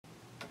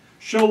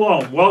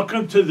Shalom,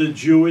 welcome to the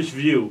Jewish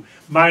View.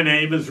 My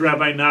name is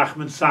Rabbi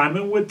Nachman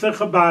Simon with the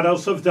Chabad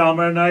House of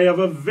Delmar, and I have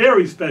a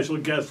very special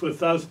guest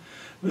with us,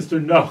 Mr.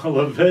 Noah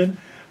Levin.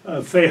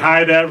 Say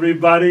hi to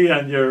everybody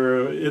and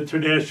your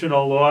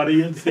international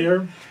audience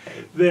here.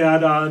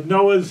 That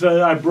Noah's,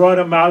 I brought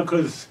him out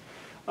because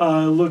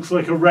looks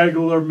like a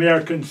regular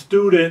American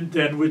student,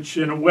 and which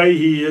in a way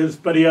he is,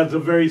 but he has a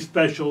very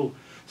special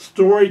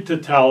story to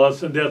tell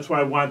us, and that's why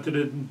I wanted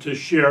him to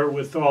share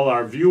with all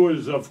our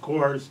viewers, of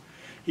course.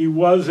 He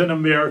was an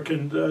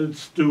American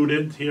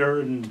student here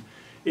in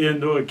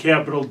the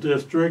Capital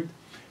District,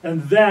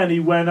 and then he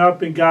went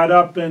up and got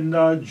up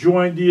and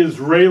joined the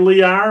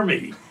Israeli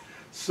army.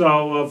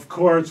 So, of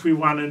course, we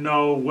want to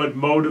know what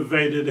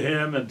motivated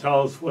him and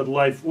tell us what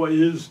life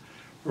is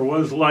or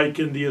was like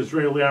in the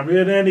Israeli army.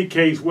 In any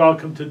case,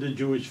 welcome to the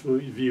Jewish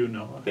View,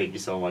 Noah. Thank you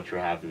so much for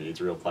having me. It's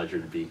a real pleasure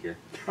to be here.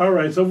 All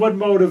right, so what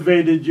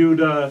motivated you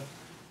to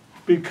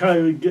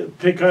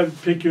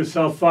pick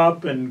yourself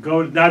up and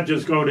go, not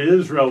just go to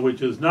Israel,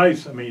 which is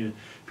nice. I mean,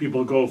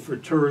 people go for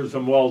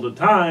tourism all the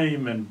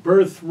time, and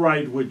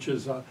Birthright, which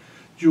is a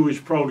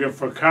Jewish program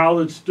for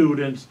college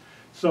students.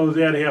 So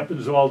that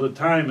happens all the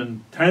time,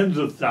 and tens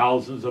of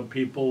thousands of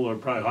people, or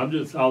probably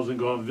 100,000,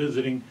 go on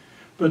visiting.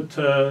 But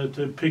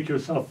to pick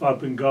yourself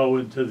up and go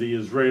into the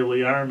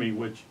Israeli army,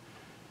 which,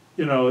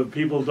 you know,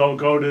 people don't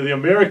go to the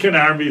American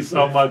army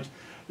so much.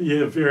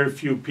 Yeah, very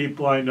few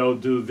people I know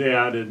do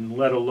that, and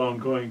let alone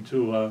going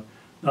to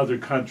another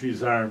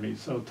country's army.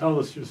 So tell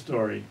us your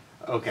story.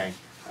 Okay.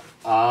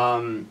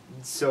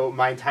 So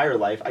my entire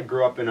life, I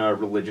grew up in a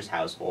religious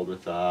household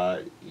with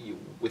a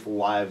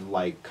lot of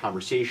like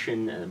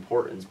conversation and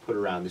importance put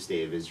around the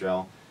state of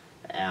Israel,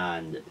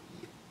 and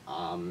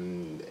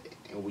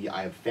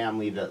I have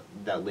family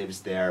that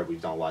lives there.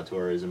 We've done a lot of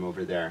tourism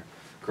over there.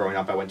 Growing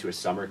up, I went to a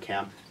summer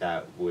camp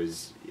that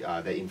was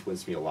that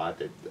influenced me a lot.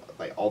 That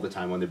like all the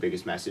time, one of the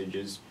biggest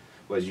messages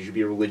was you should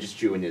be a religious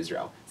Jew in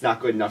Israel. It's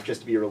not good enough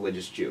just to be a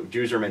religious Jew.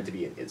 Jews are meant to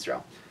be in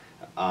Israel.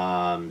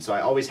 So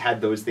I always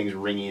had those things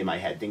ringing in my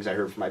head, things I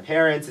heard from my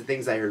parents and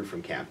things I heard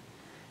from camp.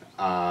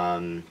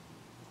 And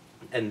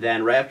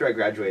then right after I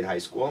graduated high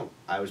school,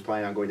 I was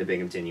planning on going to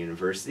Binghamton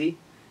University,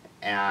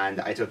 and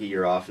I took a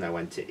year off and I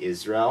went to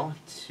Israel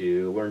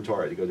to learn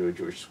Torah, to go to a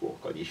Jewish school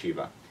called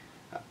Yeshiva.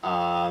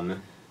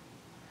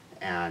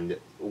 And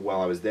while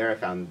I was there, I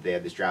found they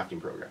had this drafting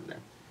program there,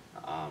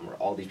 where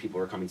all these people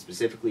were coming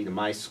specifically to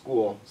my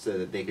school so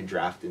that they could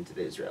draft into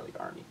the Israeli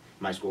army.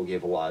 My school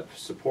gave a lot of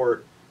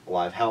support, a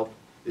lot of help.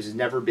 This has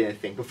never been a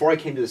thing. Before I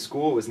came to the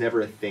school, it was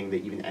never a thing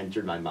that even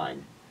entered my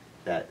mind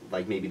that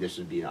like maybe this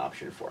would be an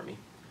option for me.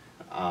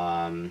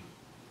 And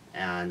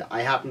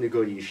I happened to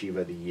go to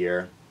Yeshiva the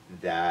year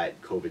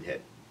that COVID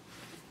hit.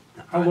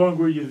 How long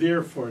were you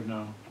there for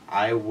now?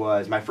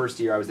 My first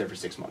year, I was there for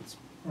 6 months.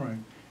 Right.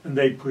 And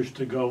they pushed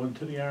to go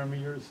into the army,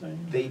 you're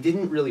saying? They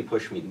didn't really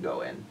push me to go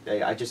in.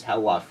 I just had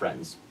a lot of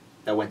friends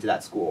that went to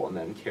that school and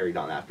then carried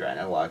on after. I had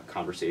a lot of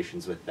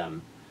conversations with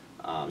them,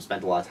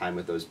 spent a lot of time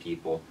with those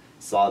people,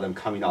 saw them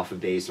coming off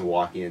of base and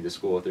walking into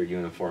school with their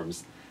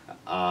uniforms.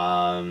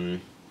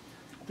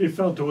 They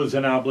felt it was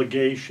an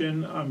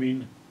obligation. I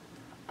mean,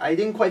 I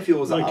didn't quite feel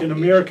it was an like an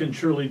obligation. American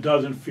surely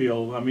doesn't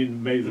feel. I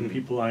mean, maybe the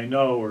people I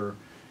know or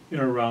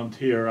around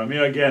here. I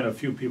mean, again, a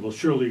few people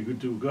surely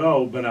do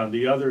go, but on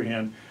the other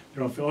hand, they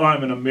don't feel, oh,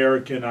 I'm an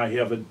American, I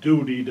have a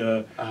duty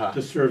to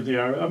serve the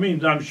army. I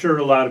mean, I'm sure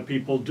a lot of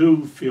people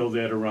do feel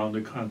that around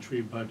the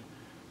country, but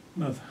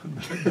not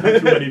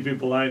too many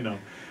people I know.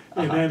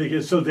 In any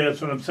case, so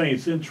that's what I'm saying.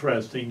 It's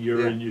interesting.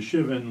 You're in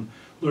yeshiva and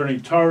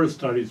learning Torah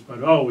studies, but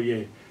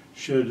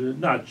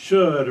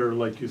should, or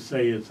like you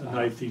say, it's a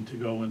nice thing to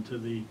go into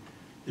the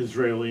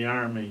Israeli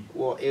army.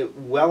 Well,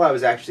 while I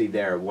was actually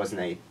there,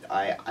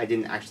 I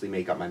didn't actually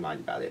make up my mind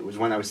about it. It was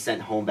when I was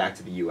sent home back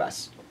to the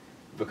U.S.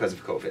 because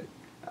of COVID.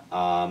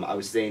 I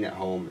was staying at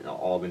home in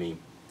Albany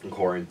in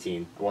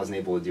quarantine. I wasn't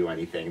able to do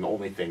anything. The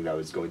only thing that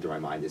was going through my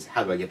mind is,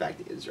 how do I get back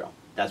to Israel?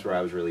 That's where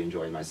I was really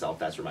enjoying myself.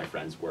 That's where my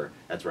friends were.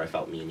 That's where I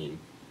felt meaning.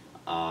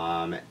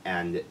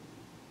 And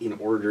in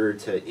order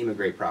to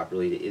immigrate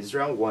properly to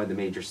Israel, one of the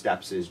major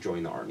steps is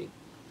join the army.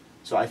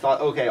 So I thought,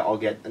 okay, I'll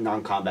get a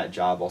non-combat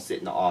job. I'll sit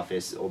in the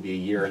office. It'll be a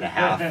year and a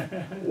half.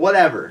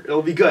 Whatever.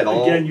 It'll be good.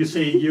 Again, you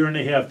say a year and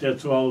a half.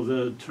 That's all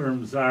the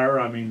terms are.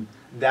 I mean,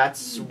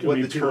 that's what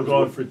the people terms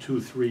go were. For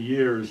 2-3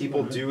 years.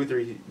 People do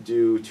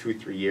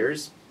 2-3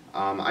 years.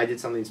 I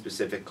did something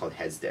specific called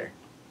Hesder,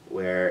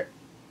 where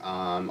there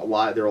are a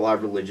lot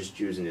of religious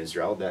Jews in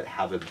Israel that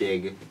have a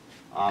big,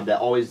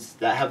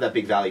 that have that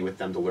big value with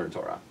them to learn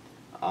Torah.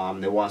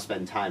 They want to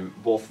spend time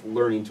both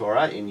learning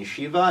Torah in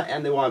yeshiva,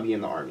 and they want to be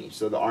in the army.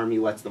 So the army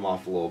lets them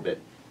off a little bit,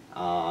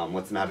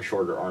 lets them have a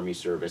shorter army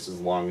service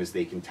as long as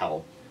they can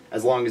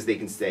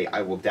say,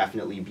 I will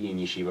definitely be in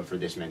yeshiva for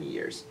this many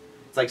years.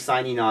 It's like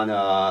signing on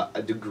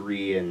a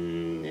degree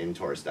in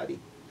Torah study,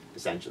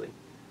 essentially.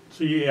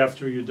 So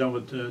after you're done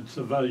with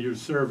your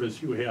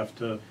service, you have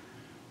to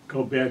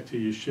go back to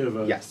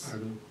yeshiva. Yes.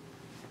 Part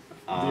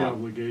of the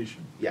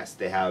obligation. Yes,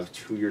 they have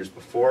 2 years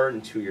before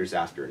and 2 years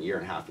after, and a year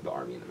and a half of the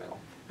army in the middle.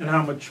 And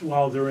how much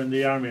while they're in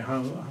the Army,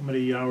 how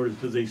many hours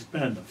do they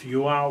spend? A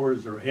few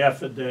hours or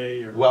half a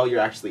day? Or? While you're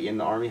actually in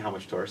the Army, how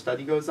much Torah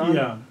study goes on?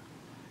 Yeah.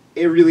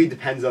 It really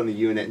depends on the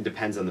unit and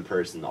depends on the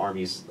person. The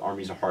Army's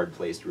a hard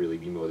place to really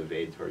be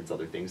motivated towards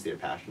other things they're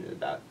passionate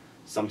about.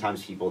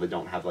 Sometimes people that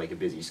don't have like a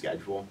busy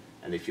schedule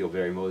and they feel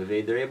very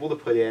motivated, they're able to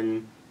put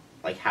in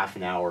like half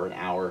an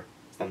hour,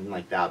 something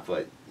like that.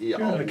 But you're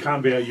in a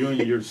combat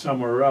unit, you're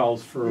somewhere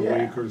else for a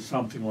Yeah. week or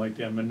something like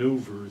that,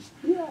 maneuvers.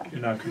 Yeah.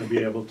 You're not going to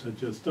be able to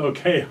just,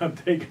 okay, I'm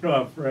taking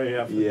off for a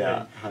half a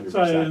Yeah, day. 100%.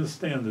 So I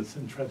understand it's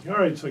interesting. All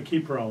right, so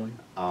keep rolling.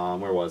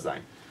 Where was I?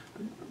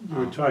 You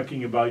were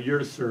talking about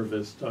your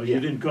service, though. Yeah.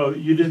 You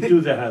didn't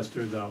do the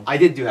Hester, though. I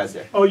did do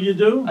Hesder. Oh, you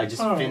do? I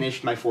just Oh.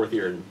 finished my 4th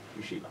year in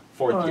yeshiva. Oh,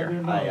 Fourth I year.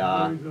 didn't know.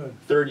 Very good.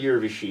 3rd year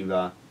of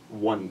yeshiva,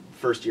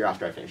 first year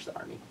after I finished the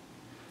Army.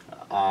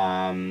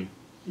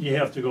 You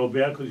have to go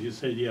back because you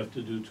said you have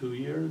to do 2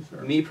 years?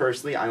 Or? Me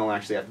personally, I don't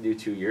actually have to do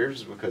 2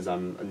 years because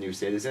I'm a new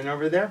citizen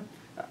over there.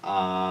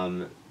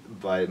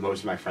 But most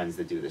of my friends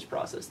that do this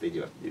process, they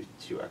do have to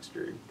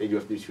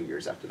do 2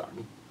 years after the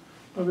Army.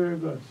 Oh, very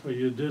good. So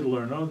you did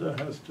learn. Oh, the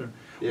Hester.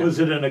 Yeah. Was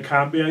it in a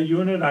combat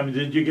unit? I mean,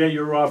 did you get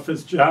your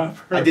office job?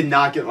 I did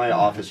not get my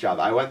office job.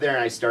 I went there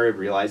and I started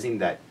realizing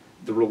that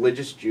the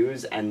religious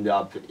Jews end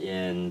up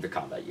in the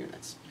combat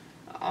units.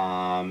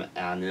 And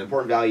an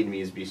important value to me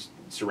is be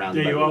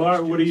surrounded by They all religious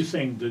are? What are you Jews.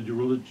 saying? The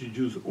religious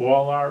Jews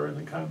all are in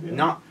the combat?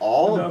 Not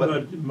all, No,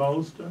 but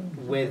most?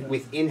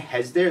 within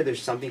Hesder,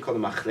 there's something called a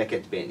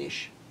machleket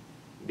benish.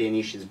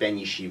 Benish is ben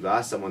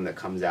yeshiva, someone that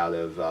comes out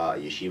of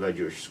yeshiva,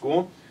 Jewish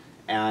school.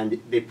 And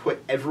they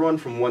put everyone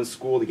from one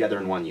school together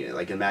in one unit.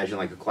 Like imagine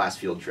like a class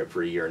field trip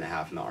for a year and a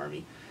half in the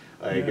Army.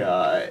 Like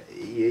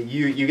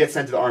you get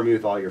sent to the Army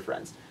with all your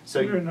friends.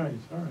 So Very nice.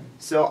 All right.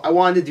 So I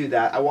wanted to do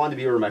that. I wanted to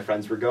be where my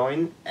friends were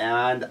going,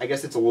 and I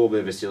guess it's a little bit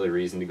of a silly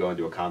reason to go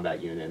into a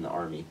combat unit in the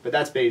Army. But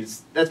that's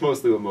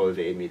mostly what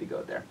motivated me to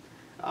go there.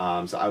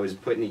 So I was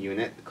put in a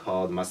unit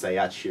called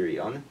Masayat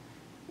Shirion,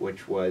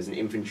 which was an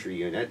infantry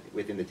unit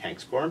within the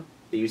Tanks Corps.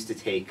 They used to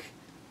take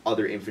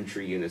other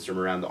infantry units from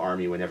around the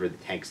Army whenever the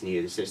tanks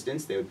needed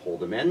assistance. They would pull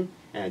them in,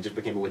 and it just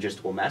became a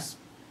logistical mess.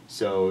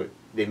 So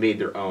they made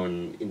their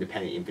own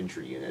independent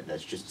infantry unit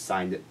that's just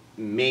assigned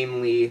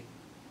mainly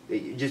to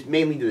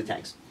the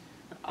tanks.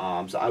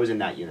 So I was in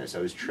that unit, so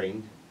I was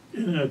trained.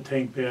 In a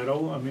tank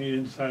battle? I mean,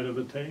 inside of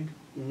a tank?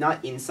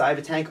 Not inside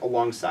a tank,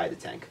 alongside a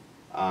tank.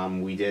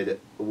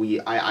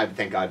 I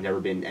think I've never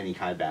been in any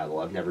kind of battle.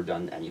 I've never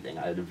done anything.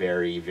 I had a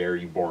very,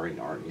 very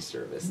boring Army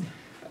service.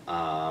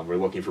 We're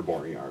looking for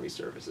boring Army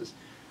services.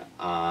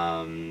 They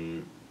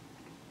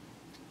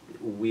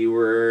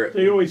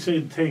always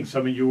say tanks.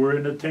 I mean, you were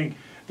in a tank.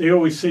 They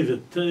always say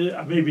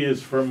that maybe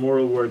it's from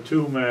World War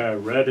II. I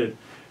read it.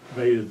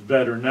 Maybe it's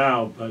better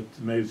now, but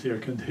maybe it's air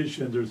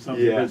conditioned or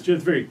something. Yeah. But it's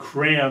just very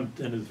cramped,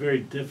 and it's very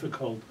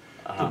difficult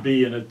to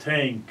be in a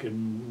tank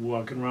and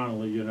walking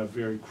around. You know,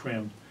 very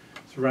cramped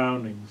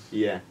surroundings.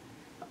 Yeah.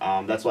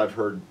 That's what I've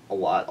heard a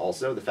lot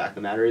also. The fact of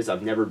the matter is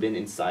I've never been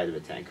inside of a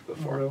tank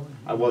before. Oh, really?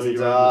 I wasn't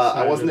You were on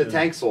the I wasn't side a of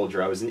tank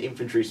soldier. I was an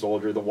infantry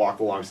soldier that walked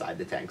alongside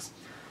the tanks.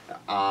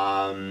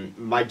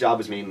 My job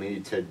was mainly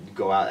to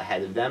go out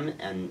ahead of them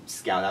and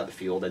scout out the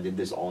field. I did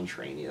this all in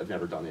training. I've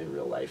never done it in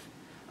real life.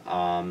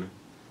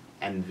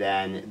 And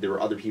then there were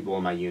other people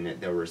in my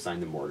unit that were assigned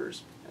to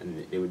mortars,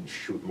 and they would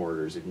shoot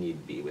mortars if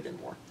need be within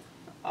war.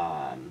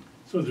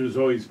 So there's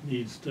always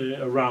needs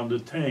to around the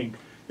tank.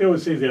 They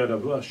always say that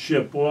of a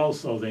ship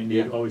also. They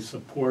need always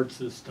support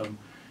system.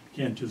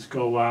 You can't just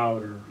go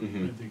out or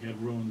they get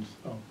ruined.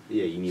 So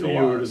Yeah, you need so a you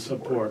lot were of to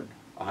support.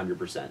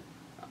 support.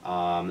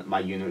 100%. My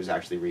unit was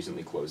actually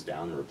recently closed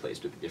down and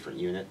replaced with a different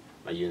unit.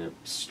 My unit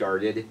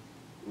started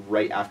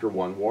right after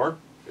one war.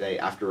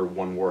 After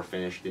one war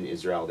finished in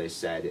Israel, they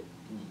said,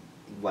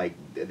 like,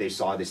 they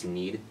saw this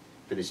need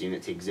for this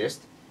unit to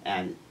exist,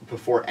 and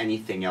before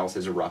anything else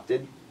has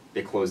erupted,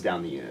 they closed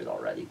down the unit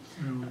already.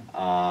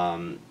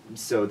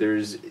 So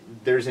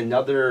there's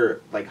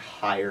another like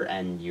higher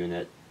end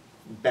unit,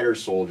 better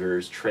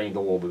soldiers, trained a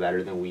little bit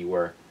better than we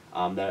were,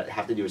 that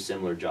have to do a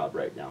similar job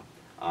right now.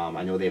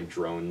 I know they have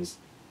drones.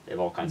 They have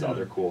all kinds of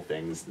other cool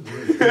things.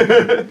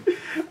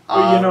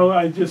 Well, you know,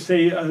 I just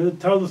say,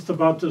 tell us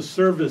about the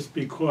service,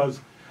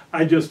 because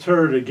I just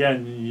heard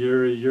again.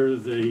 You're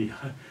the.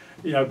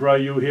 Yeah, I brought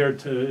you here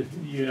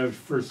you have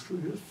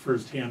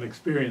first-hand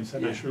experience,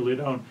 and I surely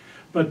don't.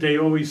 But they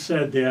always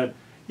said that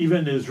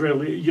even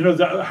Israeli, you know,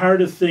 the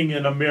hardest thing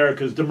in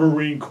America is the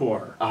Marine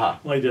Corps.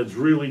 Like, that's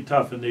really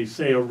tough, and they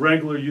say a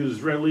regular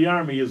Israeli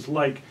army is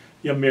like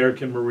the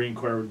American Marine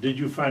Corps. Did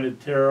you find it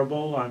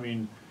terrible? I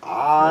mean,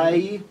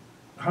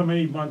 how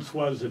many months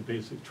was it,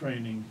 basic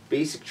training?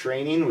 Basic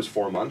training was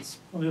 4 months.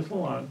 Well, that's a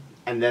lot.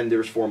 And then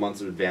there's 4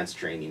 months of advanced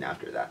training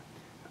after that.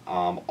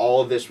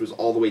 All of this was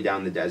all the way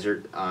down the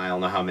desert. I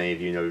don't know how many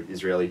of you know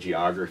Israeli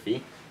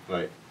geography,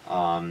 but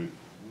I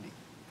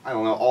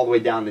don't know, all the way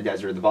down the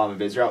desert at the bottom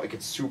of Israel. It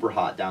gets super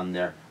hot down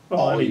there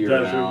all any year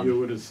desert round. You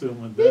would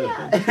assume what the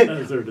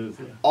desert is,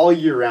 yeah. All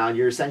year round,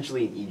 you're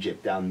essentially in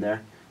Egypt down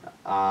there.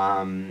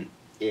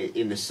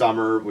 in the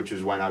summer, which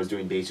was when I was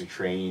doing basic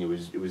training, it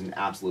was an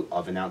absolute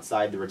oven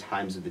outside. There were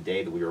times of the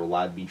day that we were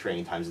allowed to be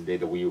training, times of the day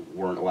that we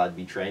weren't allowed to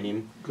be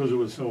training. Because it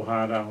was so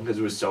hot out. Because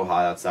it was so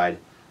hot outside.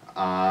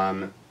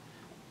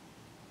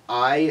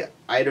 I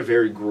had a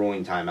very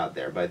grueling time out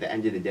there, but at the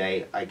end of the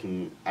day,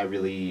 I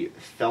really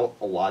felt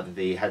a lot that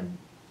they had,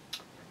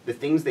 the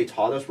things they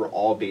taught us were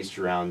all based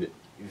around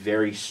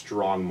very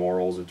strong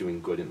morals of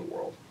doing good in the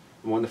world.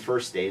 And one of the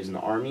first days in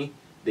the Army,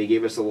 they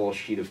gave us a little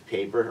sheet of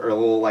paper, or a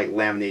little like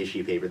laminated sheet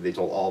of paper that they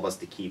told all of us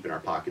to keep in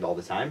our pocket all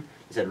the time.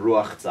 It said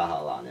Ruach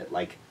Tzahal on it,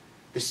 like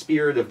the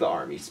spirit of the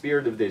Army,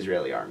 spirit of the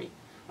Israeli Army.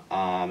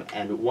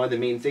 And one of the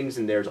main things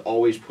in there is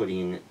always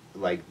putting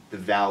like the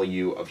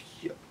value of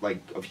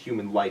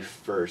human life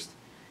first,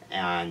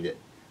 and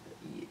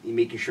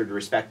making sure to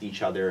respect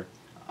each other,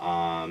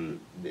 and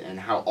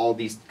how all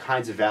these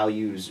kinds of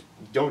values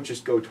don't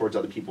just go towards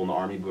other people in the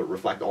Army, but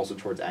reflect also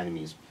towards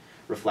enemies,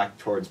 reflect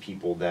towards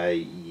people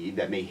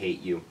that may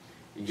hate you.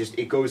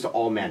 It goes to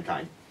all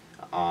mankind.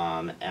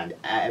 And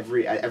at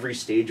every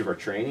stage of our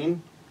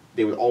training,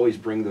 they would always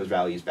bring those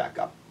values back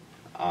up.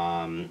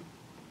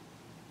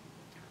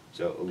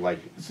 So, like...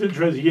 It's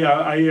interesting, yeah,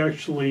 I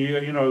actually,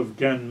 you know,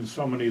 again,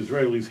 so many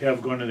Israelis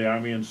have gone to the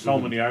Army, and so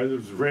many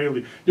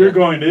Israelis, you're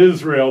going to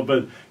Israel,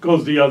 but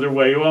goes the other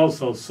way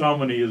also. So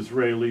many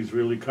Israelis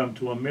really come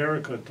to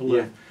America to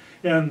live. Yeah.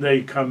 And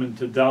they come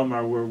into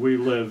Delmar, where we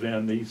live,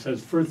 and he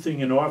says first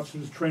thing in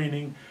officers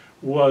training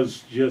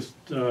was just,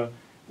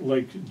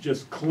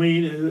 just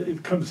clean,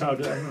 it comes out,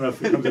 I don't know if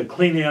it comes out,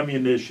 clean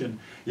ammunition.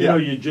 You know,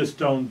 you just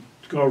don't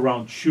go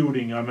around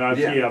shooting. I mean,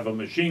 obviously you have a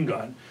machine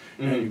gun,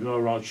 and you go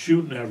around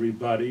shooting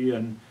everybody,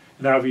 and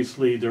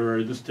obviously there are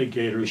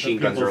instigators. Machine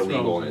guns are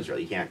illegal in Israel.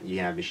 You can't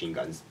have machine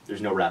guns.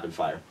 There's no rapid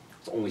fire.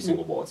 It's only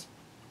single bullets.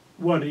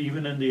 What,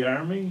 even in the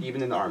Army?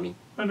 Even in the Army.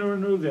 I never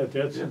knew that.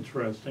 That's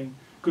interesting.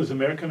 Because the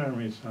American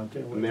Army is not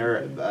that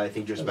way. I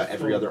think just about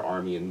every other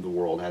army in the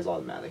world has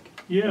automatic.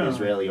 Yeah. The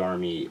Israeli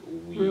Army,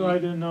 I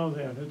didn't know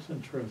that. It's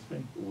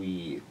interesting.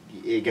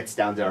 It gets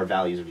down to our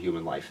values of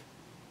human life.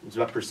 It's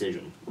about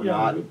precision. We're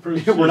not here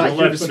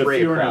to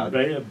spray a crowd.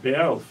 If you're in a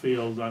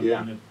battlefield, I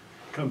mean, it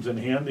comes in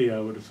handy, I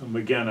would assume.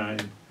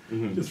 Again,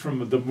 just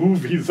from the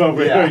movies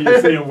over here,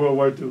 you see in World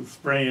War II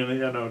spraying,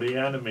 the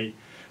enemy.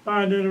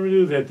 I never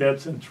knew that.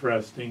 That's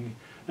interesting.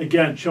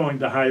 Again, showing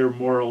the higher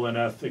moral and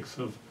ethics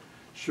of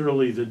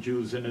surely the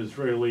Jews in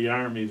Israeli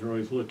army, they're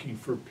always looking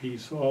for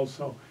peace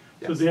also.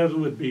 So that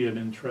would be an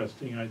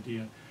interesting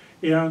idea.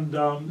 And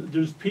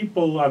there's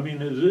people, I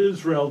mean, in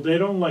Israel, they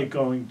don't like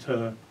going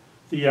to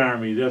the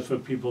army. That's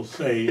what people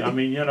say. I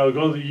mean,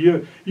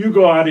 you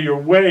go out of your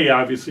way,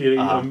 obviously, an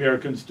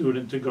American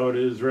student, to go to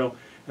Israel.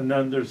 And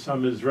then there's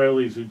some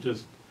Israelis who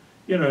just,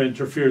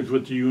 interferes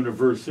with the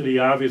university.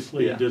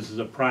 Obviously, this is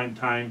a prime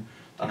time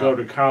to go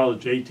to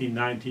college, 18,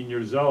 19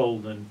 years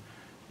old, and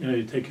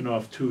you're taking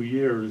off 2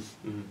 years,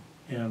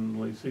 and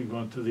like say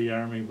going to the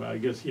army. But I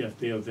guess you have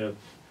to have that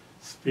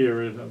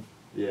spirit of.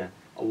 Yeah,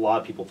 a lot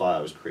of people thought I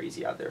was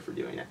crazy out there for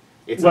doing it.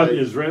 It's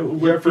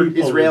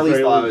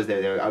Israelis thought I was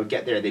there. I would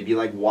get there, they'd be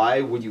like, "Why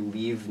would you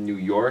leave New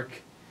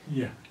York?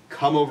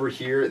 Come over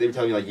here." They would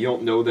tell me like, "You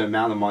don't know the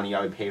amount of money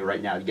I would pay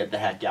right now to get the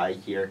heck out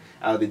of here,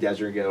 out of the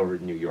desert, and get over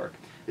to New York."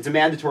 It's a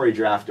mandatory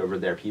draft over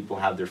there. People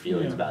have their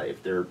feelings about it.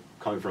 If they're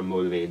coming from a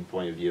motivated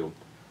point of view,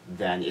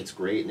 then it's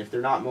great, and if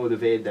they're not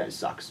motivated, then it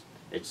sucks.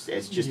 It's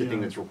just a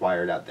thing that's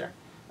required out there.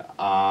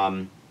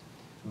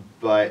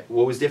 But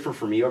what was different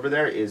for me over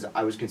there is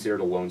I was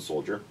considered a lone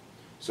soldier,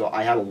 so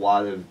I had a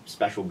lot of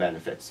special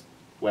benefits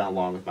went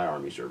along with my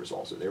Army service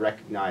also. They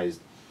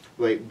recognized,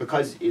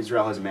 because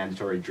Israel has a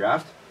mandatory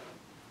draft,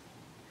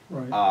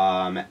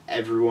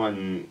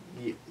 everyone,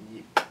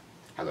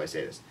 how do I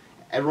say this?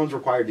 Everyone's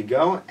required to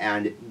go,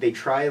 and they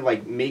try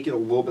make it a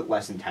little bit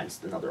less intense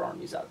than other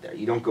armies out there.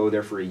 You don't go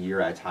there for a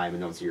year at a time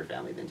and don't see your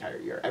family the entire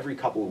year. Every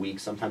couple of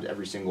weeks, sometimes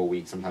every single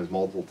week, sometimes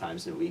multiple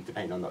times in a week,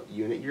 depending on the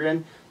unit you're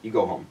in, you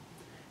go home.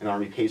 And the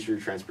Army pays for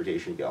your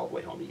transportation to get all the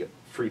way home. You get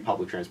free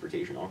public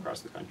transportation all across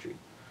the country.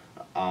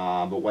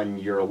 But when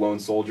you're a lone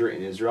soldier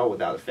in Israel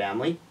without a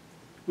family,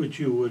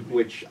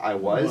 which I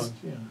was,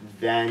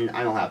 then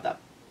I don't have that.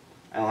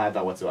 I don't have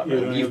that whatsoever. I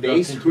leave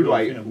base,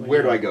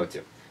 where do I go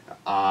to?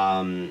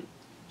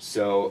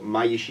 So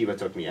my yeshiva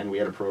took me, and we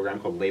had a program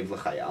called Levin,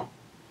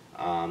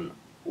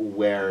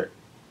 where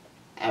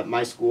at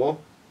my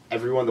school,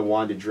 everyone that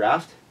wanted to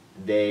draft,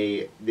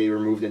 they were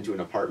moved into an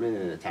apartment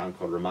in a town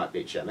called Ramat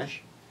Beit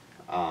Shemesh,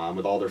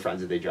 with all their friends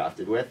that they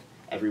drafted with.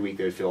 Every week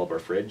they would fill up our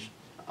fridge.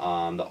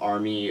 The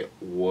army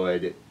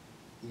would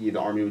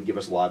give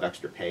us a lot of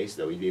extra pay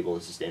so that we'd be able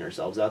to sustain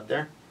ourselves out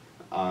there.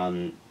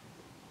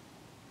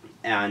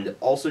 And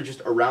also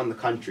just around the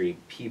country,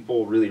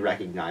 people really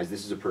recognize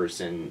this is a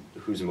person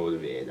who's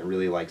motivated and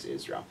really likes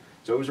Israel.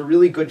 So it was a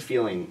really good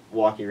feeling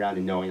walking around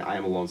and knowing I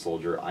am a lone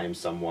soldier. I am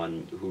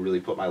someone who really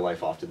put my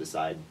life off to the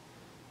side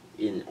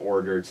in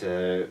order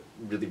to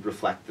really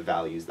reflect the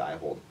values that I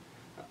hold.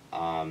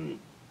 I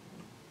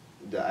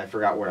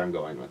forgot where I'm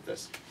going with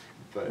this.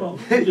 But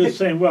I'm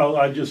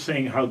just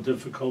saying how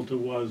difficult it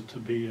was to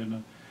be in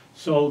a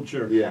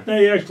soldier. Yeah.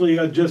 They actually,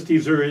 just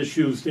these are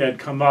issues that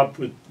come up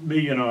with me.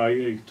 You know,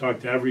 I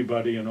talk to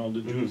everybody and all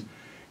the Jews.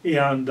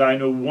 And I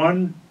know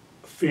one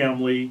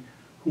family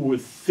who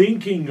was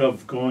thinking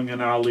of going in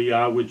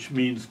Aliyah, which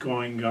means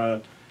going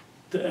to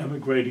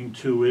emigrating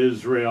to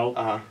Israel.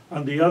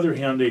 On the other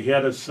hand, they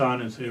had a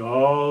son and say,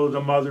 oh, the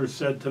mother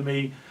said to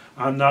me,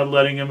 I'm not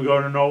letting him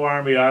go to no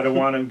army. I don't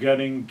want him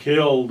getting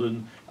killed.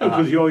 And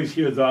because you always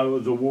hear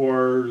the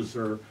wars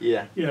or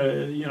you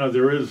know,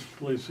 there is,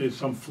 let's say,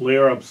 some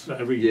flare-ups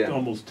every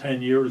almost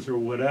 10 years or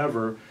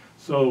whatever.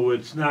 So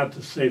it's not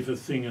the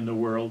safest thing in the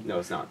world. No,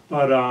 it's not.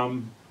 But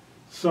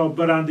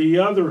but on the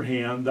other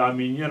hand, I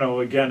mean, you know,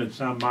 again, it's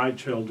not my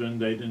children.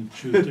 They didn't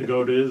choose to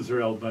go to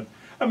Israel. But,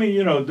 I mean,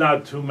 you know,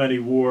 not too many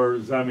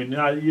wars. I mean,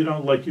 you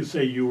don't, like you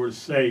say, you were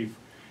safe.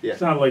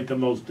 It's not like the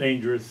most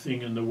dangerous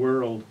thing in the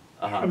world.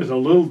 I mean, it's a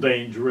little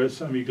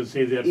dangerous. I mean, you could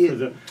say that for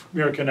the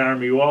American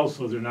Army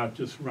also. They're not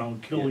just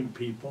around killing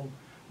people.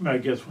 I mean, I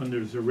guess when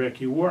there's the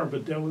Iraqi war,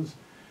 but that was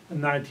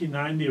in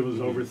 1990. It was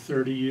over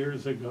 30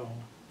 years ago.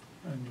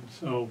 I mean,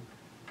 so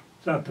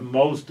it's not the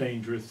most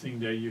dangerous thing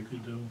that you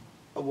could do.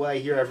 What I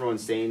hear everyone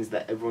saying is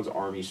that everyone's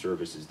army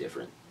service is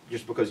different.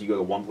 Just because you go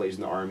to one place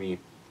in the army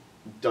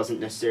doesn't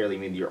necessarily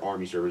mean that your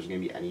army service is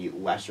going to be any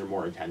less or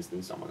more intense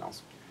than someone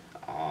else.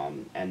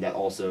 And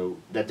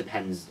that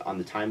depends on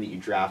the time that you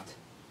draft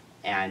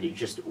and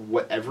just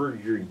whatever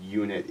your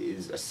unit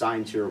is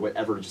assigned to or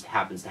whatever just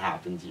happens to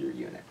happen to your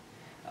unit.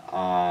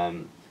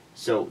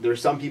 So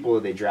there's some people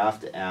that they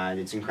draft and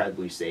it's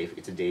incredibly safe.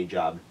 It's a day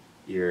job.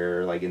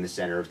 You're like in the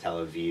center of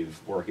Tel Aviv,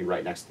 working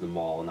right next to the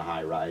mall in the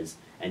high rise,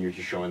 and you're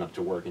just showing up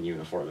to work in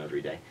uniform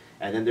every day.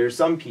 And then there's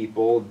some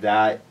people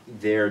that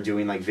they're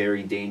doing like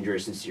very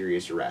dangerous and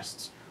serious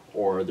arrests,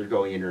 or they're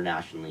going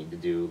internationally to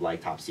do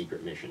like top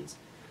secret missions.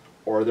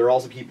 Or there are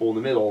also people in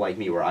the middle like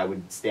me where I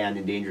would stand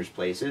in dangerous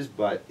places,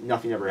 but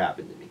nothing ever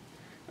happened to me.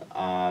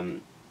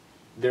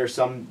 There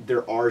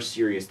are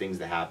serious things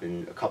that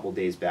happen. A couple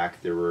days back,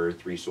 there were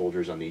 3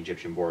 soldiers on the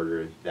Egyptian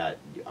border that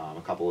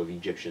a couple of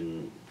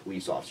Egyptian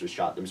police officers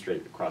shot them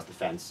straight across the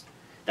fence.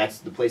 That's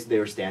the place they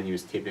were standing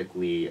was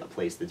typically a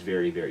place that's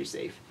very, very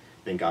safe.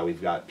 Thank God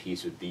we've got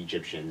peace with the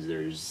Egyptians.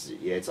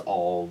 It's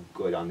all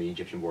good on the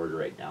Egyptian border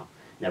right now.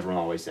 And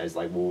everyone always says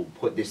like, we'll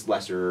put this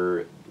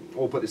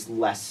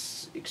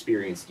less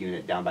experienced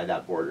unit down by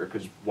that border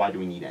because why do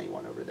we need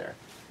anyone over there?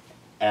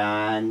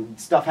 And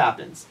stuff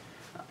happens.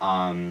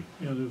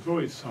 There's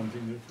always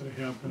something that could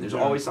happen. There's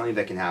always something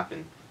that can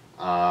happen.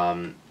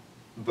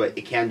 But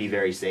it can be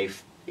very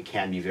safe. It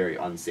can be very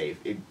unsafe.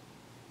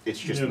 It's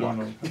just luck.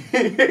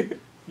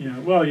 Yeah,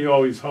 well, you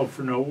always hope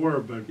for no war,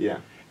 but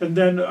and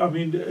then I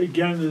mean,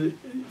 again,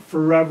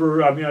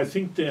 forever. I mean, I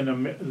think in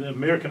the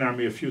American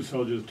Army, a few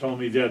soldiers told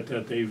me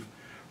that they've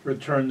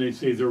returned. They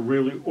say they're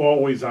really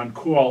always on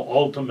call.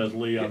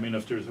 Ultimately, I mean,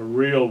 if there's a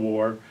real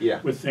war,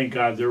 but thank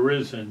God there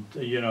isn't.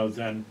 You know,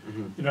 then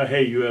you know,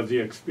 hey, you have the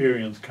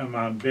experience. Come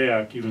on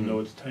back, even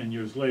though it's 10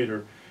 years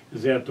later.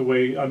 Is that the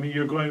way? I mean,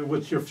 you're going.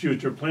 What's your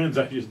future plans?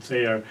 I should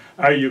say.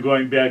 Are you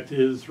going back to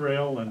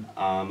Israel? And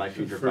my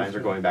future plans are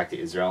going back to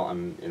Israel.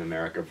 I'm in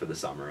America for the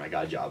summer. I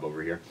got a job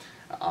over here.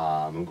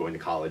 I'm going to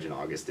college in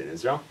August in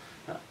Israel.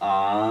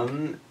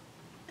 And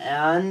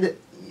are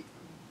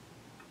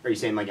you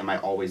saying like, am I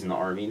always in the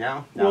army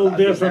now? Well,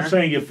 that's what I'm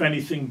saying. If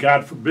anything,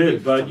 God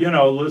forbid. But you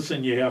know,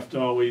 listen, you have to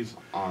always,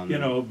 you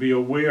know, be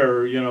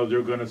aware. You know,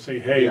 they're going to say,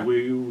 hey,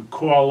 we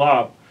call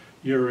up.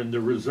 You're in the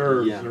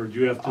reserves, or do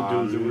you have to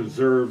do the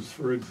reserves,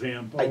 for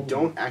example? I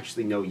don't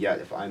actually know yet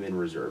if I'm in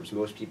reserves.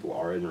 Most people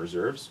are in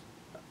reserves,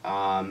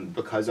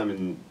 because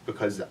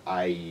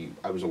I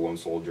was a lone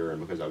soldier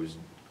and because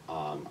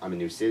I'm a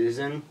new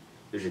citizen.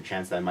 There's a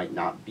chance that I might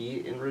not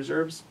be in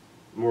reserves.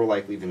 More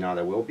likely than not,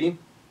 I will be.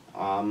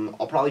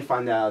 I'll probably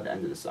find that out at the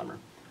end of the summer.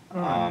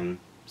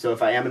 So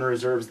if I am in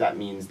reserves, that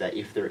means that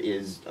if there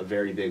is a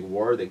very big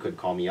war, they could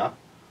call me up,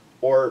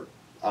 or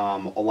a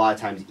lot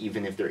of times,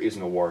 even if there isn't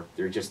a war,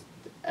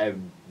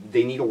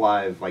 they need a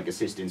lot of like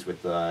assistance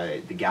with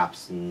the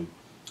gaps in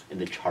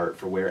the chart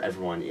for where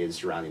everyone is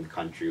surrounding the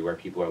country, where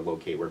people are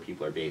located, where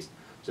people are based.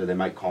 So they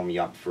might call me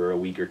up for a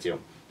week or 2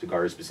 to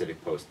guard a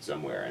specific post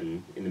somewhere,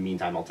 and in the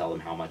meantime, I'll tell them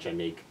how much I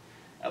make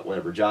at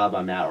whatever job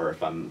I'm at, or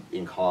if I'm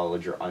in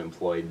college or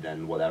unemployed,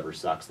 then whatever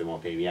sucks, they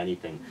won't pay me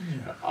anything.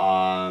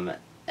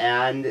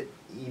 And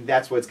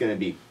that's what it's going to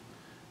be.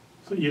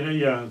 So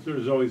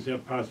there's always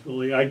that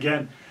possibility.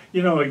 Again,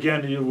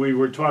 we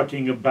were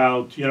talking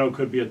about,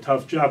 could be a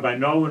tough job. I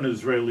know an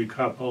Israeli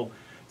couple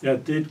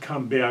that did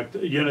come back,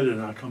 did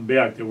not come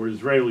back, they were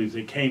Israelis,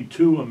 they came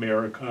to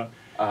America.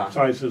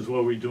 So I says,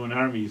 what were you doing in the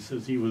Army? He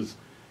says he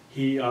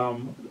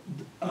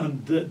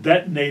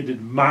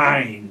detonated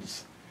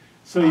mines.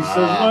 So he says,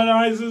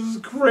 well, this is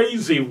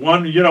crazy.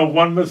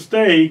 One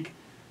mistake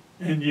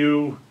and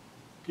you're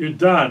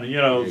done.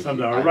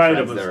 Something, all right,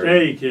 a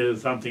mistake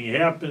is something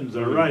happens,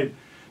 all right.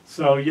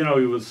 So, he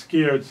was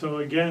scared. So,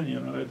 again,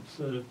 it's...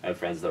 I have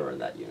friends that were in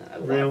that unit. I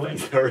have really? A lot of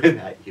friends that were in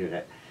that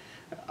unit.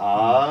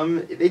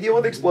 They deal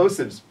with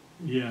explosives.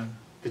 Yeah.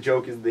 The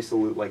joke is they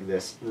salute like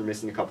this. They're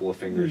missing a couple of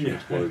fingers from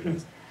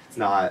explosions. It's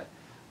not...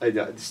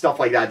 stuff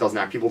like that doesn't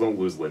happen. People don't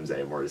lose limbs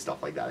anymore to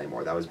stuff like that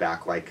anymore. That was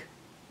back like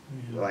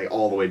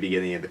all the way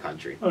beginning of the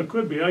country. Well, it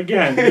could be.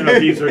 Again,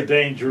 these are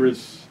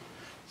dangerous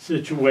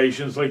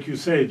situations. Like you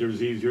say,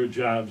 there's easier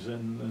jobs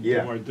and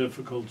more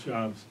difficult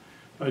jobs.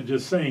 But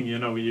just saying,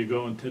 when you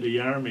go into the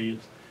Army,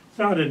 it's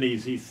not an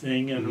easy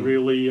thing, and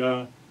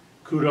really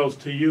kudos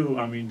to you.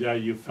 I mean,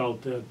 that you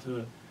felt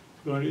that.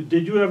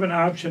 Did you have an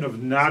option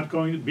of not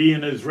going to be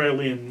an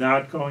Israeli and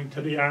not going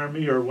to the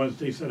Army, or once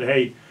they said,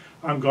 hey,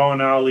 I'm going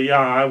to Aliyah,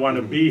 I want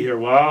to be here?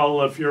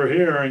 Well, if you're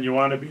here and you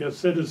want to be a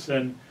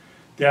citizen,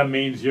 that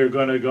means you're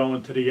going to go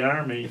into the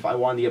Army. If I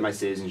wanted to get my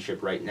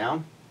citizenship right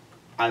now,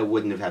 I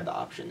wouldn't have had the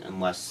option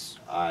unless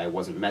I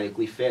wasn't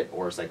medically fit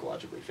or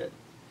psychologically fit.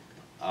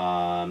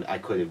 I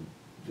could have,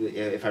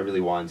 if I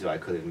really wanted to, I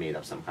could have made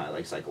up some kind of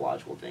like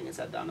psychological thing and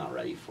said that I'm not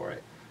ready for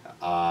it.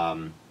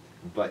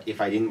 But if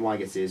I didn't want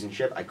to get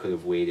citizenship, I could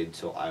have waited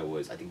till I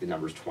was, I think the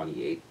number's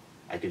 28.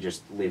 I could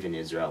just live in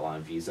Israel on a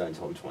visa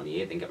until I'm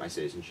 28 and get my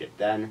citizenship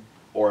then.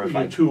 Or if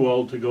you're too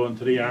old to go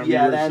into the Army.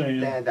 Yeah,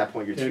 then at that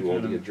point you're too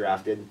old to get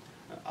drafted.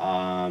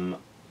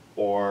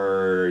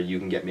 Or you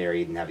can get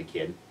married and have a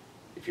kid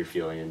if you're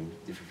feeling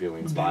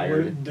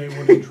inspired. They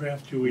wouldn't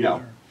draft you either.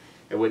 No,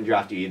 it wouldn't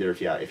draft you either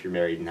if you're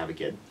married and have a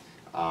kid.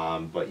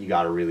 But you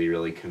got to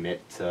really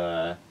commit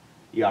to.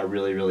 You got to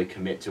really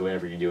commit to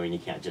whatever you're doing. You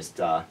can't just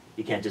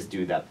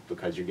do that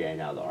because you're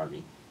getting out of the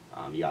Army.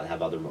 You got to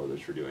have other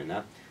motives for doing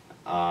that.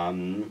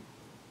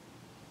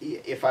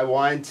 If I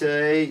wanted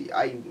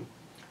to,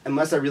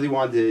 unless I really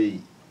wanted to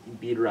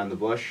beat around the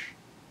bush,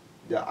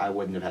 I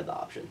wouldn't have had the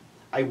option.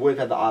 I would have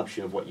had the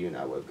option of what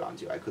unit I would have gone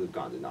to. I could have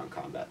gone to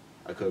non-combat.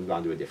 I could have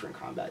gone to a different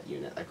combat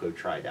unit. I could have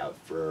tried out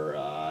for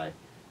a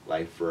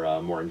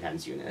more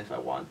intense unit if I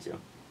wanted to.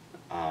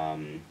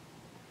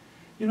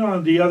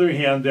 On the other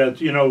hand, that,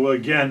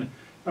 again,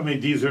 I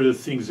mean, these are the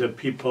things that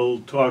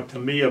people talk to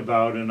me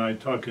about, and I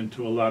talking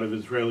to a lot of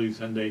Israelis,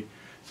 and they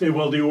say,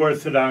 well, the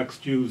Orthodox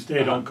Jews,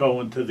 they don't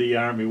go into the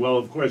Army. Well,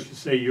 of course, you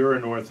say you're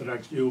an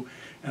Orthodox Jew,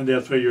 and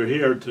that's why you're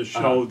here, to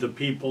show the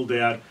people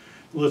that,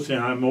 listen,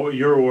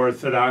 you're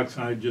Orthodox,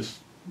 and I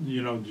just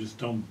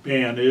don't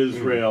ban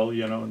Israel,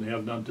 and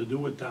have nothing to do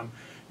with them.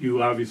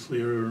 You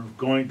obviously are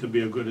going to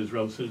be a good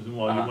Israel citizen.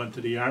 Well, you went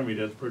to the Army,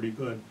 that's pretty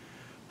good.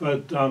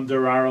 But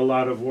there are a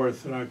lot of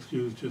Orthodox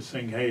Jews just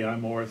saying, hey,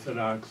 I'm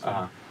Orthodox,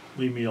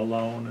 leave me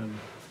alone,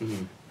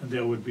 and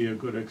that would be a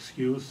good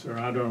excuse, or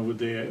I don't know, would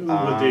they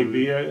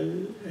be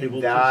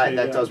able to say that?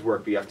 That does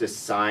work, but you have to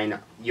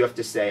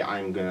say,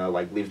 I'm going to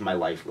live my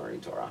life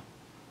learning Torah.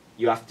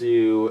 You have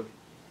to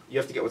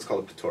get what's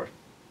called a patur,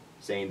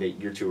 saying that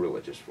you're too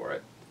religious for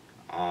it.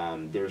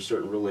 There are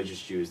certain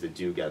religious Jews that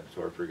do get a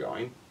patur for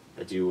going,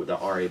 that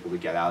are able to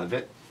get out of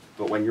it,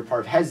 but when you're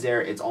part of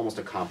Hezder, it's almost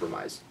a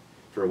compromise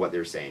for what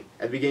they're saying.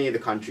 At the beginning of the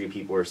country,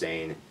 people are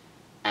saying,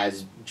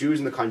 as Jews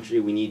in the country,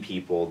 we need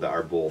people that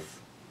are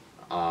both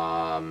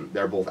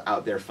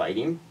out there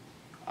fighting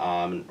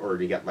in order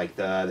to get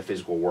the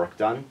physical work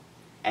done,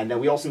 and then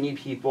we also need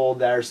people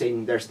that are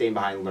saying they're staying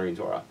behind and learning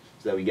Torah,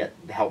 so that we get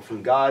the help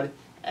from God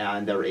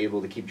and they're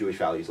able to keep Jewish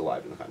values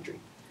alive in the country.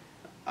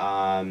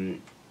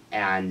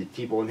 And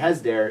people in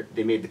Hezder,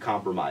 they made the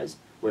compromise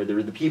where there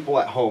were the people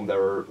at home that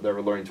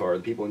were learning Torah,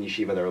 the people in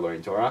yeshiva that were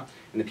learning Torah,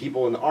 and the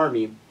people in the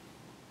army.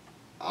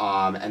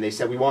 And they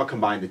said, we want to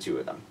combine the two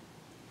of them.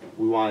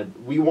 We want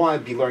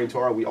to be learning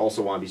Torah. We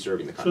also want to be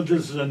serving the country. So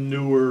this is a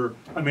newer.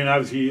 I mean,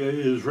 obviously,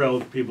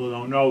 Israel, people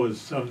don't know, is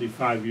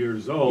 75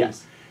 years old.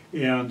 Yes.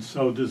 And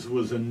so this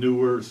was a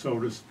newer, so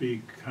to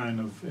speak,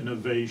 kind of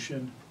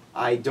innovation.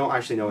 I don't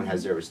actually know when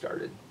Hezder was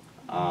started.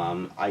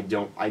 I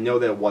know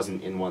that it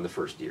wasn't in one of the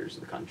first years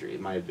of the country. It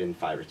might have been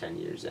 5 or 10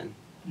 years in.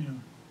 Yeah.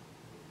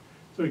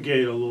 So it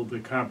gave a little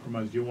bit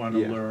compromise. You want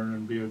to learn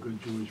and be a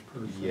good Jewish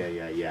person.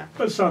 Yeah.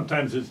 But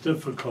sometimes it's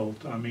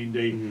difficult. I mean,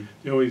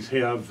 they always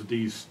have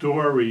these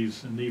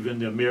stories, and even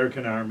the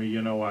American Army,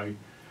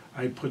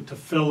 I put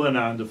tefillin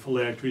on, the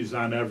phylacteries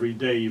on every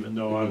day, even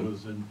though I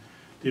was in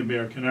the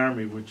American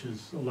Army, which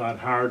is a lot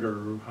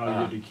harder.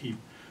 How did you keep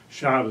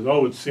Shabbos?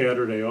 Oh, it's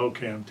Saturday.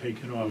 Okay, I'm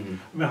taking off.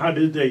 I mean, how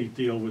did they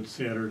deal with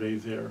Saturday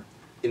there?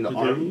 In the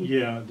Army?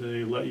 Did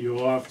they let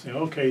you off, say,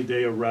 okay,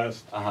 day of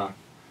rest?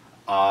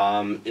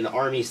 In the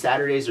Army,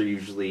 Saturdays are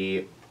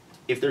usually,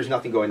 if there's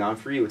nothing going on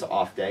for you, it's an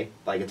off day,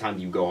 like a time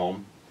you go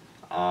home,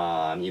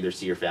 either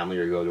see your family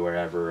or go to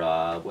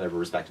whatever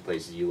respective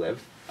places you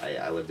live.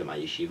 I lived in my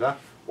yeshiva.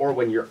 Or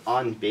when you're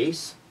on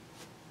base,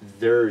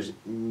 there's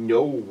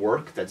no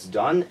work that's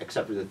done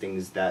except for the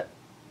things that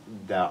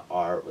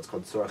are what's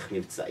called tzorach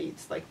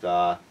mivtza'it, like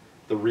the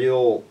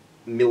real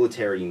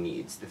military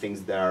needs, the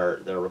things that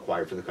are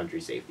required for the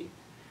country's safety.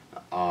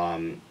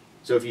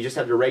 So if you just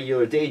have your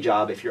regular day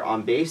job, if you're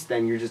on base,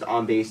 then you're just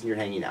on base and you're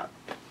hanging out.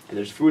 And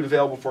there's food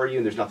available for you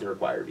and there's nothing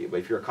required of you. But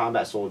if you're a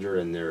combat soldier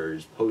and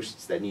there's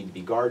posts that need to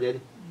be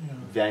guarded,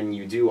 then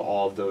you do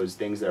all of those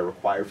things that are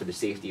required for the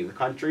safety of the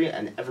country,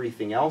 and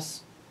everything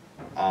else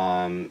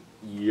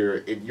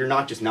you're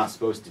not just not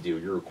supposed to do.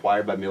 You're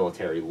required by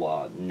military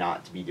law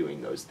not to be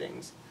doing those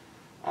things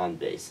on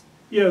base.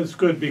 Yeah, it's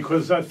good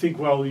because I think,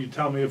 well, you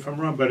tell me if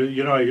I'm wrong, but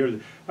you know,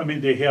 I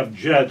mean, they have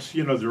jets,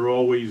 you know, they're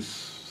always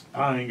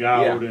spying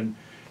out,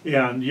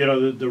 Yeah. and you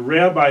know, the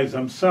rabbis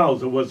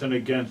themselves, it wasn't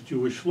against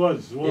Jewish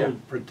laws. Well, Yeah.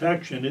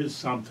 protection is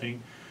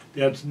something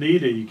that's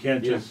needed. You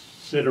can't Yeah.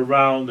 just sit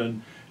around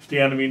and if the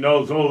enemy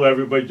knows, oh,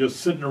 everybody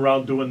just sitting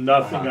around doing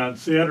nothing on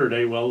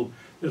Saturday, well,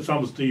 it's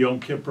almost the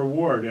Yom Kippur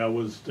War. That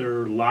was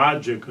their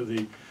logic of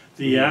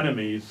the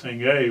enemy saying,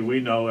 hey,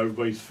 we know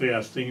everybody's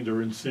fasting,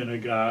 they're in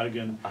synagogue,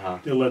 and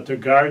they let their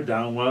guard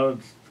down. Well,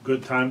 it's a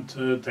good time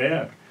to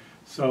attack.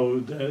 So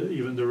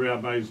even the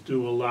rabbis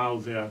do allow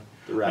that.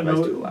 The rabbis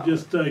do allow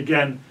just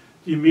again,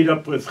 you meet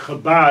up with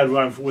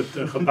Chabad, with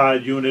the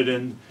Chabad unit,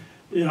 and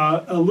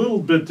a little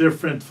bit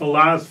different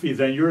philosophy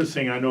than you're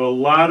saying. I know a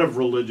lot of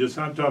religious,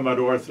 I'm talking about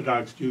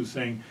Orthodox Jews,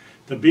 saying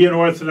to be an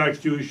Orthodox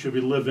Jew, you should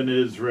be living in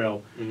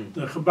Israel.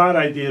 The Chabad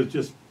idea is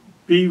just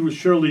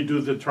surely do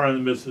the Torah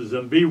and the mitzvahs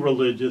and be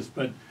religious,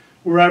 but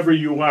wherever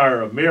you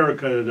are,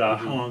 America,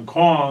 Hong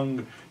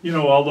Kong, you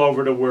know, all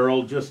over the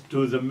world, just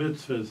do the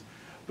mitzvahs.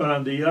 But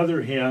on the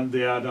other hand,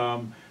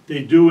 that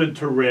they do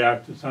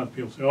interact. It's not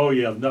people say, oh,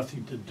 you have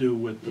nothing to do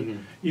with, the,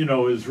 you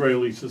know,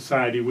 Israeli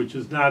society, which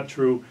is not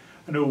true.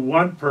 I know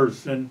one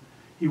person,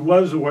 he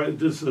was,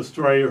 this is a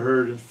story I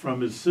heard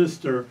from his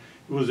sister,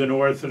 he was an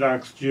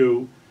Orthodox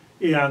Jew,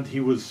 and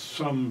he was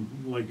some,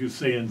 like you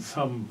say, in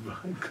some,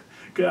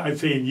 I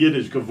say in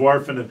Yiddish,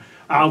 geworfen, an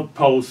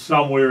outpost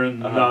somewhere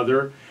in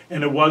another,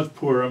 and it was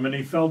Purim, and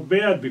he felt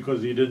bad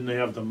because he didn't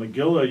have the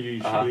Megillah.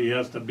 Usually he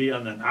has to be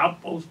on an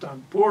outpost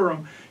on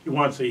Purim. He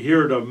wants to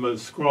hear the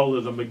scroll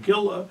of the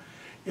Megillah.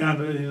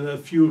 And a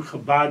few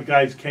Chabad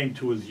guys came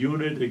to his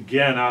unit,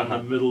 again, out in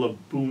the middle of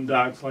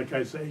boondocks, like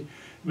I say,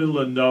 middle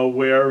of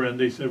nowhere, and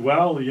they said,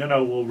 well, you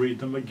know, we'll read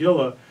the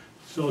Megillah.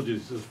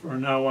 Soldiers says,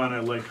 from now on, I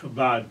like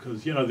Chabad,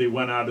 because, you know, they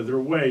went out of their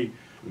way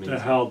to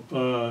help,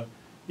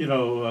 you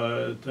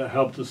know, to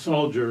help the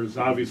soldiers.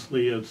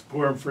 Obviously, it's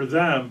Purim for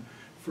them,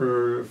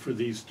 for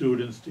these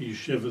students, the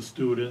yeshiva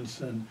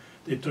students, and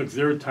they took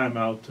their time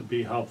out to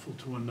be helpful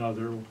to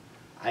another.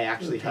 I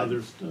actually had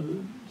other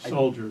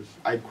soldiers.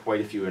 I had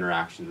quite a few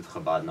interactions with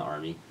Chabad in the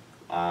army.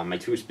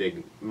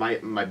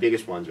 My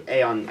biggest ones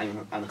were on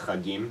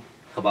Chagim.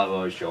 Chabad would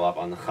always show up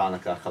on the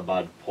Hanukkah.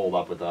 Chabad pulled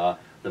up with the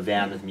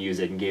van with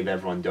music and gave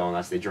everyone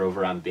donuts. They drove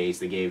around base.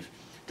 They gave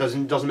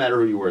doesn't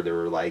matter who you were. There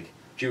were like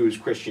Jews,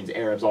 Christians,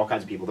 Arabs, all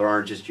kinds of people. There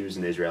aren't just Jews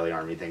in the Israeli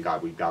army. Thank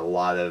God, we got a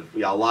lot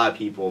of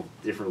people,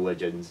 different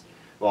religions,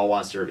 who all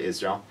want to serve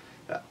Israel.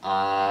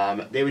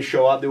 They would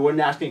show up. They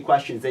wouldn't ask any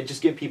questions. They'd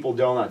just give people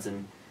donuts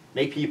and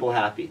make people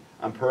happy.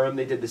 On Purim,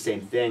 they did the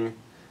same thing.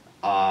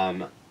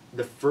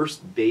 The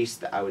first base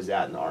that I was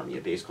at in the army,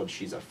 a base called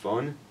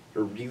Shizafon,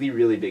 a really,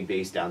 really big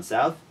base down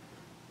south.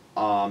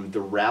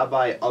 The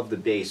rabbi of the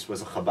base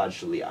was a Chabad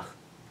Shaliach.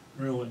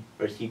 Really?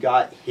 But he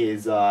got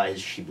his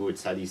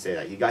shibutz, how do you say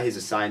that? He got his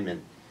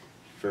assignment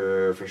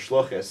for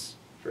shluchus,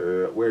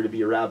 for where to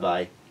be a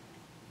rabbi,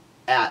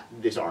 at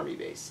this army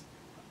base.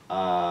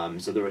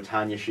 So there were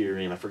Tanya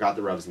Shirim, I forgot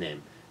the Rav's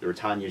name. There were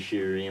Tanya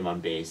Shirim on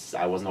base.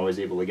 I wasn't always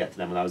able to get to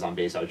them. When I was on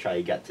base, I would try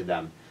to get to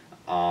them.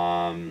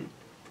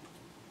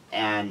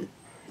 And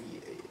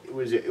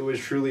it was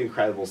truly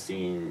incredible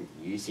seeing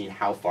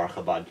how far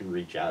Chabad can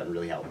reach out and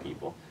really help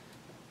people.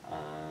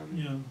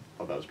 Yeah.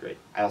 Oh, that was great.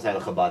 I also had a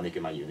Chabadnik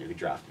in my unit who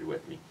drafted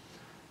with me.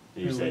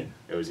 He Really? said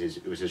it was his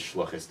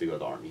shluchus to go to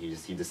the army.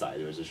 He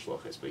decided it was his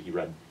shluchus, but he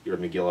read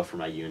Megillah for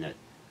my unit.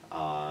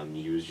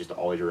 He was just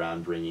always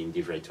around bringing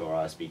divrei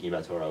Torah, speaking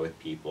about Torah with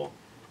people,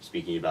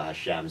 speaking about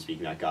Hashem,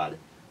 speaking about God.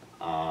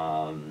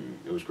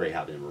 It was great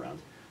having him around.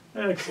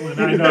 Excellent.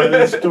 I know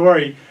that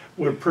story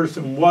where a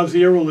person was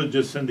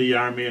irreligious in the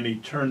army and he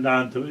came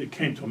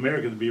to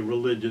America to be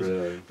religious,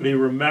 Really? but he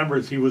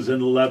remembers he was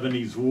in the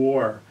Lebanese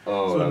war.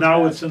 Oh, so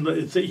now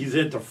he's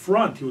at the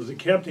front. He was a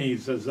captain. He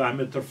says, I'm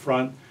at the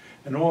front.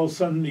 And all of a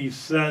sudden he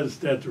says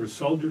that there were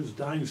soldiers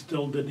dying,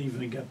 still didn't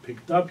even get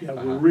picked up yet.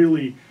 We're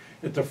really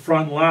at the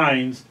front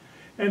lines.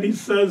 And he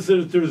says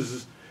that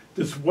there's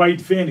this white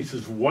van. He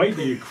says, white,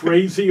 are you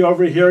crazy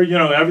over here? You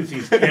know,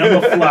 everything's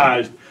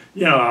camouflaged.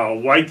 You know, a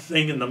white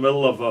thing in the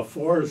middle of a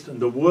forest in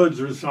the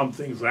woods or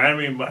something. So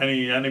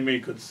any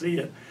enemy could see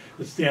it.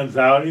 It stands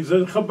out. He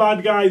says,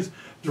 Chabad guys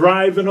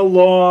driving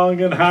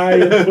along and high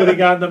and putting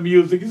on the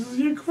music. He says,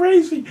 you're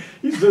crazy.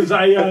 He says,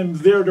 I'm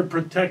there to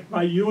protect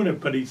my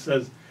unit. But he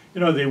says, you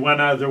know, they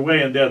went out of their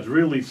way, and that's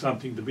really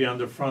something to be on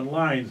the front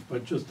lines.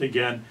 But just,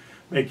 again,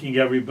 making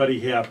everybody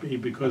happy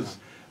because,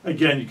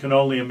 again, you can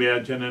only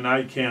imagine, and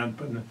I can't,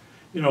 but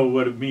you know,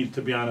 what it means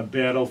to be on a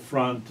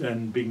battlefront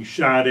and being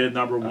shot at,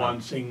 number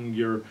one, seeing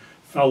your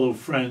fellow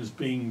friends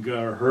being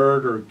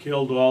hurt or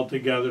killed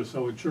altogether.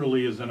 So it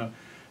surely isn't a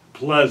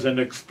pleasant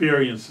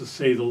experience, to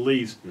say the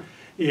least.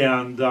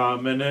 And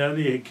in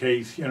any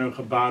case, you know,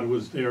 Chabad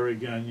was there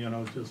again, you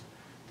know, just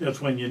that's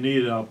when you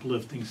need an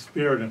uplifting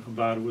spirit, and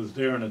Chabad was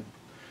there, and it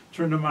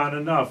turned him on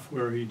enough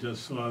where he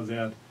just saw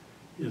that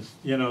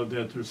you know,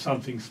 that there's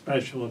something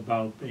special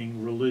about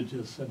being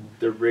religious and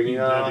being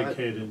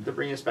dedicated. They're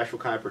bringing a special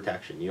kind of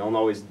protection. You don't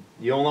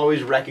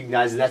always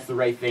recognize that that's the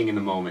right thing in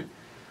the moment,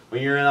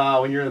 when you're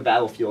in a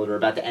battlefield or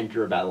about to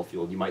enter a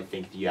battlefield, you might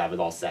think that you have it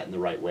all set in the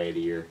right way, that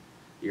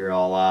you're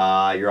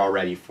all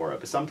ready for it.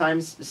 But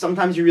sometimes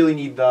you really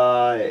need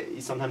the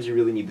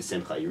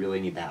simcha. You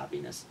really need the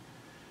happiness.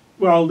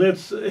 Well,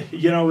 that's,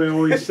 we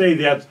always say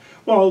that.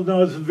 Well,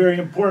 no, it's very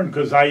important,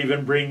 because I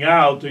even bring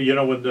out,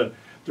 when the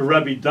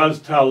Rebbe does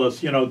tell us,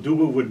 do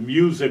it with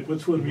music.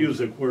 What's with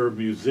music? We're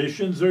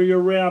musicians or you're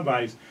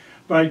rabbis?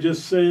 But I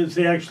just say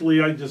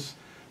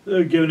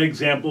give an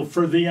example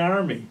for the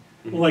army.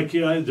 Like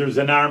there's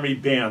an army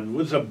band.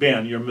 What's a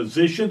band? You're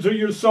musicians or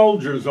you're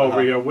soldiers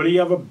over here? What do you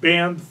have a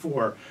band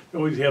for? You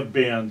always have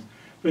bands.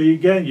 But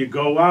again, you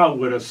go out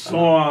with a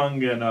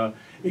song, and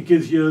it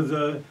gives you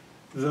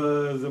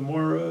the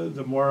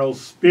moral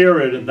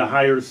spirit and the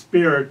higher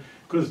spirit,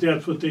 because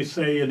that's what they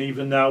say. And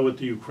even now with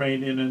the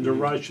Ukrainian and the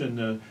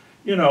Russian,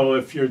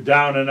 if you're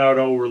down and out,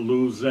 oh, we're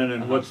losing,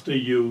 and what's the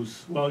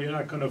use? Well, you're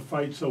not going to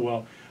fight so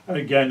well.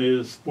 Again, it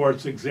is a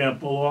sports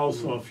example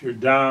also. If you're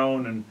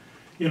down and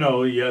you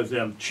have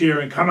them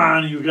cheering, come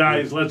on, you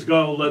guys, let's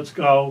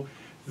go,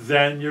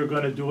 then you're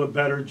going to do a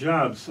better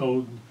job.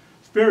 So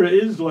spirit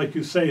is, like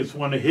you say, it's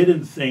one of the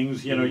hidden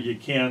things. You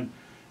can't,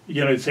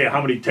 say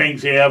how many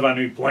tanks you have, how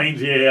many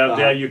planes you have,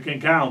 that you can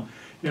count.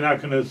 You're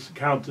not going to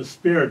count the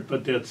spirit,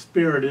 but that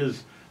spirit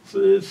is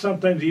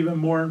sometimes even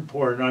more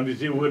important.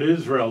 Obviously, with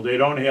Israel, they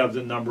don't have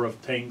the number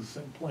of tanks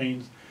and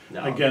planes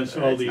against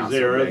all these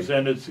Arabs,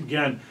 and it's,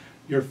 again,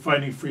 you're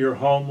fighting for your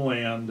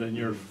homeland, and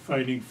you're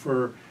fighting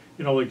for,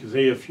 like you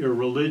say, if you're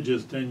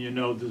religious, then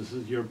this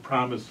is your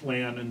promised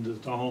land and this is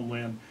the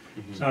homeland.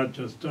 It's not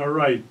just, all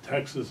right,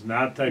 Texas,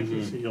 not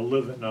Texas, you'll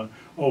live in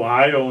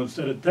Ohio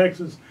instead of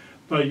Texas,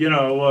 but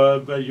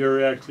but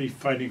you're actually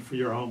fighting for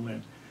your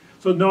homeland.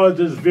 So no, it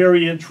is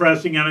very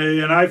interesting,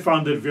 and I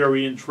found it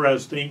very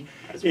interesting,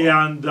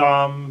 and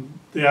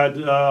that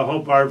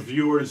hope our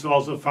viewers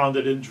also found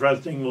it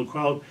interesting. We'll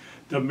call it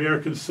the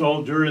American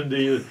soldier and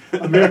the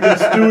American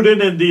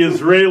student in the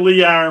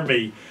Israeli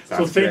army.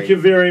 So thank you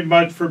very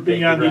much for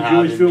being on the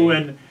Jewish View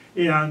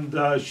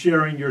and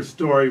sharing your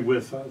story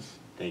with us.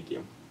 Thank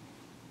you.